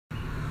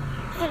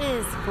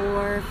is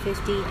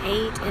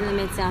 4:58 in the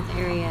Mid-South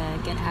area.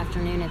 Good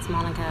afternoon, it's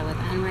Monica with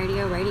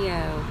Unradio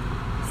Radio.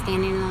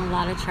 Standing in a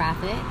lot of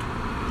traffic.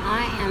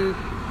 I am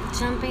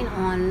jumping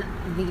on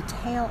the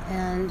tail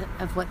end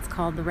of what's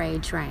called the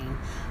raid train.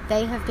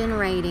 They have been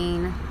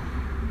raiding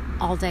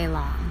all day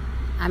long.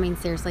 I mean,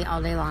 seriously,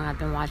 all day long I've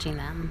been watching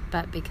them.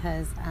 But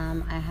because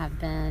I have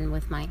been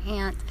with my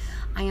aunt,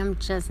 I am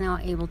just now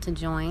able to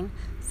join.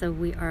 So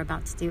we are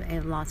about to do a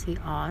Lottie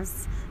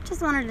Oz.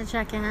 Just wanted to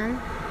check in,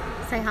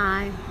 say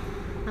hi.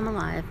 I'm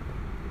alive.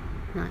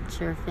 Not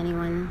sure if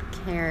anyone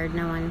cared.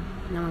 No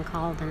one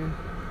called and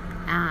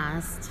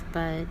asked.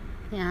 But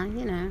yeah,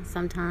 you know,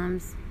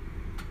 sometimes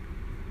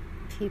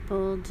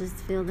people just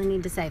feel the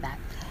need to say that.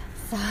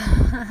 So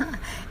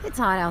it's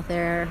hot out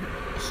there.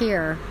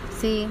 Here,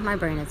 see, my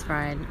brain is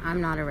fried. I'm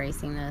not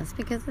erasing this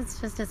because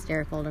it's just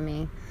hysterical to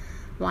me.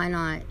 Why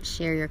not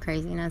share your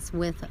craziness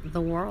with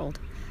the world?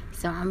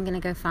 So I'm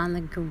gonna go find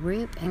the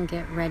group and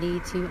get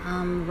ready to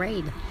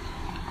raid.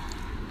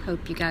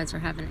 Hope you guys are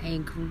having a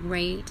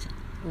great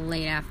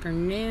late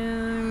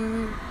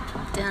afternoon,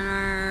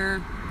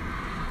 dinner,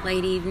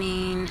 late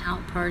evening, out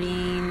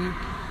partying,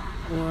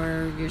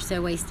 or you're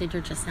so wasted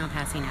you're just now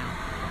passing out.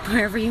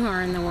 Wherever you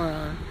are in the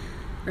world,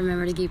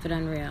 remember to keep it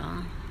unreal.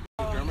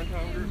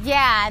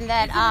 Yeah, and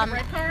that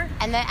red car?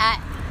 and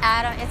that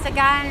Adam, it's a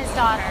guy and his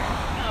daughter.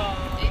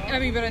 I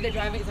mean, but are they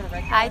driving? Is it a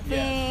red car? I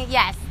think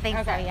yes, think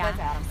Okay, so. Yeah. that's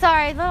Adam.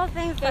 Sorry, little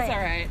things. That's like,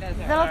 all right. That's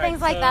all Little right.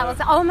 things like that. Was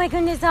oh my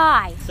goodness,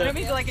 I. So, Don't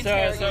be like so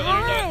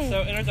interrogating.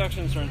 so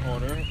introductions are in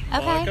order.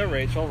 Okay. Monica,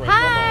 Rachel,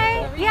 Hi.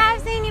 Monica. Yeah,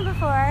 I've seen you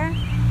before.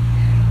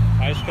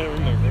 I just couldn't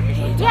remember. 'Cause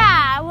she was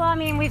Yeah, well, I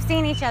mean, we've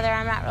seen each other.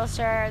 I'm not real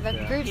sure. The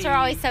groups are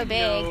always so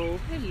big.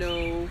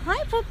 Hello.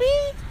 Hi,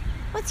 puppy.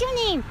 What's your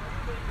name?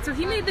 So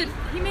he made the trip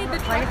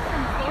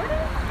from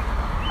Florida?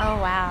 Oh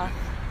wow.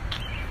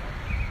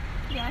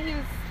 Yeah, he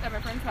was at my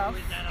friend's house.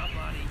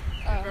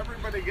 If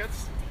everybody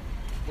gets,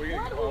 we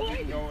can go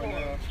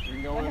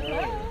in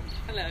early.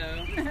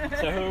 Hello.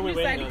 So who are we You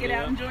decided waiting to on? get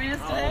out and join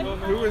us today?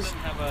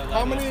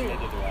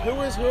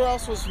 Who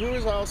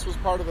else was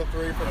part of the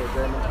three for the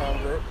Germantown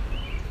group?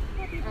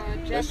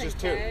 Jeff That's and just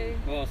two. Kay.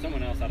 Well,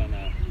 someone else, I don't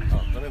know.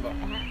 Oh, let me look.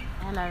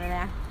 I'm over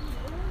there.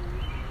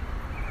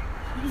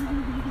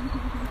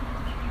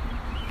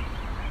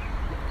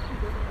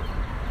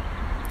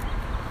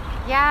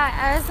 Yeah,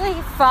 I was like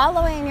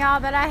following y'all,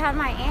 but I had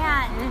my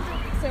aunt,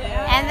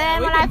 and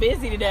then when We've been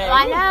busy today.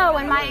 I know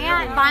when my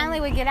aunt finally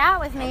would get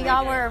out with me,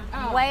 y'all were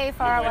way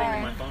far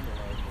away. My phone to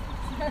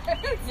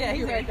load. Yeah,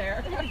 he's right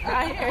there. You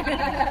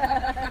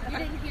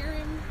didn't hear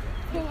him?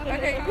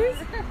 Okay, who's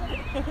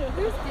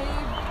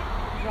Dave?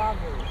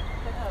 Bravo.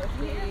 Oh,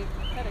 Dave.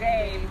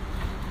 Dave.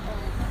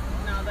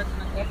 No, that's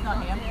not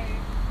him.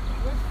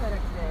 Where's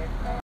FedEx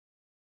Dave?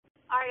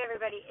 All right,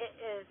 everybody, it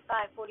is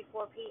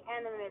 5:44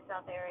 p.m. in the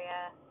Mid-South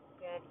area.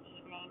 Good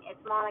evening. It's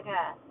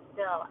Monica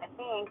still, I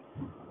think,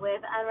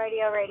 with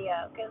Unradio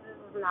Radio, because this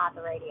is not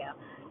the radio.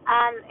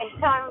 And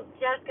so I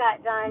just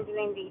got done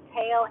doing the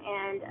tail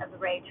end of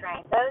the raid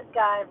train. Those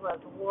guys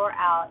looked wore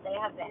out. They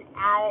have been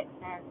at it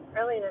since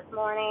early this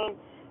morning.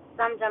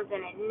 Some jumped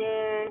in at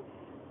noon.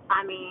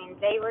 I mean,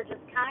 they were just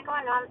kind of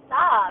going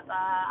nonstop.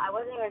 I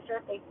wasn't even sure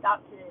if they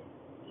stopped to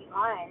eat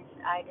lunch.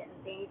 I didn't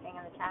see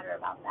anything in the chatter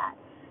about that.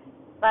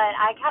 But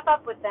I kept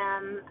up with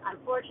them.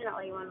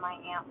 Unfortunately, when my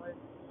aunt was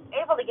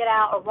able to get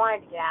out or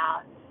wanted to get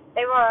out,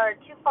 they were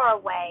too far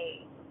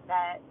away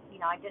that, you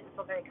know, I didn't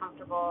feel very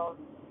comfortable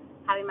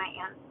having my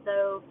aunt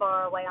so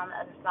far away on the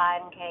other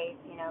side in case,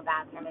 you know,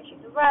 bathroom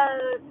issues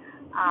arose.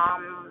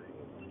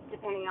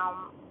 Depending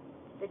on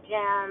the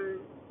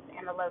gym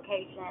and the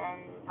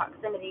location,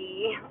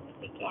 proximity,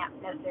 we can't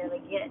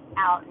necessarily get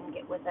out and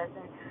get with us.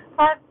 And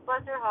plus,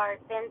 bless her heart,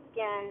 thin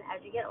skin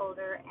as you get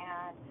older,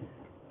 and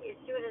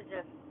she would have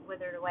just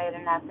withered away to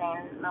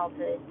nothing,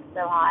 melted,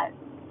 so hot.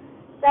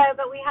 So,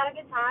 but we had a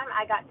good time.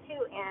 I got two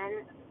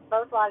in,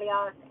 both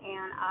Latias,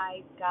 and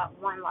I got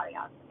one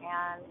Latias,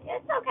 and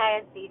it's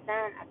okay. It's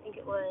decent. I think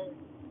it was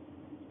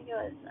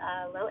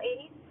low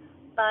 80s,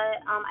 but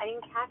I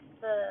didn't catch.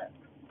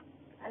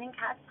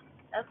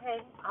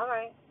 Okay, all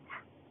right.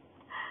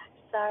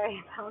 Sorry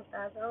about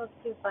that. That was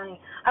too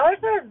funny. I wish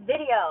there was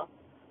video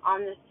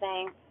on this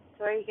thing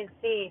to where you can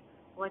see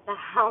what the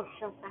hell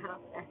just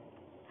happened.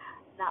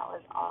 That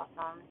was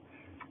awesome.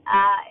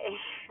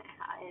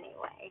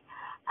 Anyway,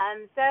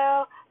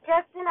 so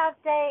just an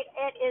update.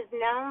 It is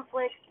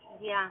Gnomeflix.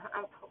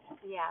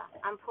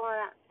 I'm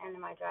pulling up into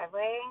my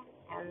driveway,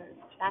 and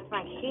that's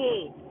my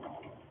key.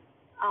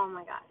 Oh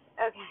my gosh.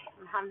 Okay,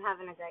 I'm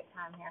having a great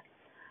time here.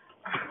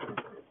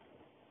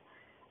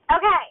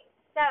 Okay,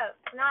 so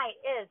tonight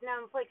is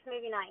Gnomeflix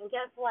movie night, and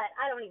guess what?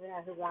 I don't even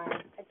know who won.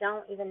 I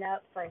don't even know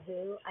for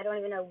who. I don't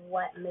even know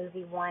what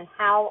movie won.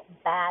 How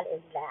bad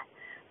is that?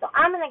 So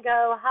I'm going to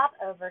go hop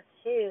over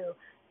to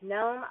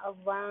Gnome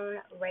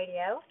Alone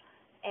Radio,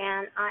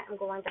 and I am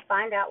going to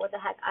find out what the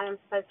heck I am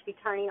supposed to be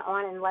turning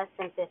on in less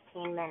than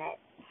 15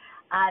 minutes.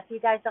 If you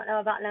guys don't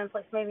know about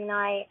Gnomeflix Movie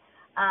Night,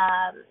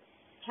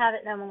 have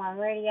it Gnome Alone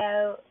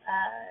Radio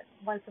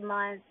once a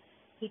month,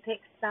 he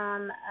picks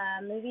some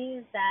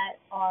movies that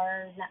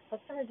are Netflix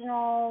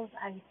originals.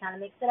 He kind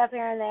of mixes it up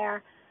here and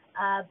there,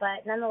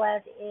 but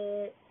nonetheless,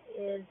 it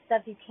is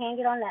stuff you can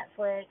get on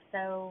Netflix.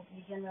 So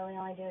you can really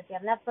only do it if you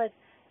have Netflix.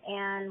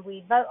 And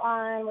we vote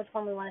on which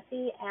one we want to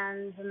see,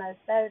 and the most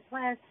votes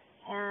wins.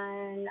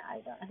 And I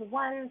don't know who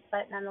won,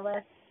 but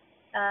nonetheless,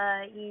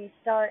 you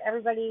start.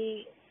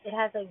 Everybody. It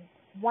has a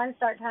one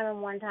start time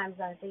and one time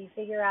zone, so you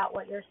figure out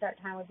what your start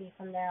time would be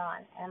from there on.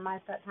 And my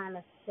start time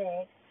is 6,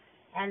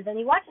 and then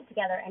you watch it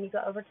together, and you go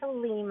over to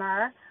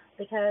Lemur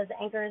because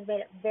Anchor has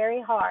made it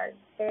very hard,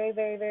 very,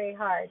 very, very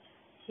hard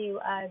to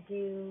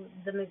do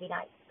the movie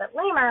nights. But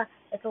Lemur,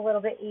 it's a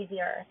little bit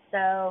easier.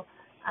 So,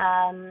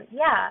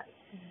 yeah,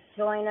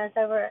 join us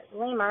over at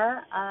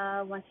Lemur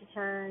once you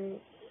turn,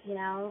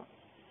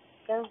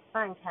 go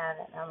find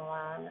Kevin. I'm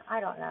alone.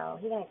 I don't know.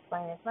 He can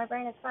explain this. My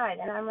brain is fried,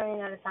 and I'm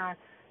running out of time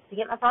to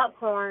get my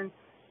popcorn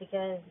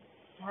because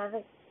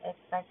Kevin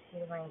expects you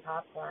to bring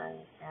popcorn,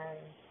 and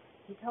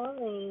he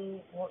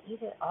totally will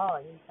eat it all.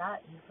 You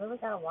really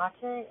got to watch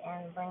it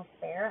and bring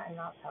spare and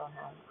not tell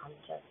him. I'm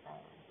just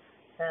saying.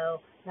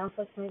 So,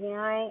 Netflix movie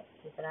night,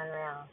 keep it unreal.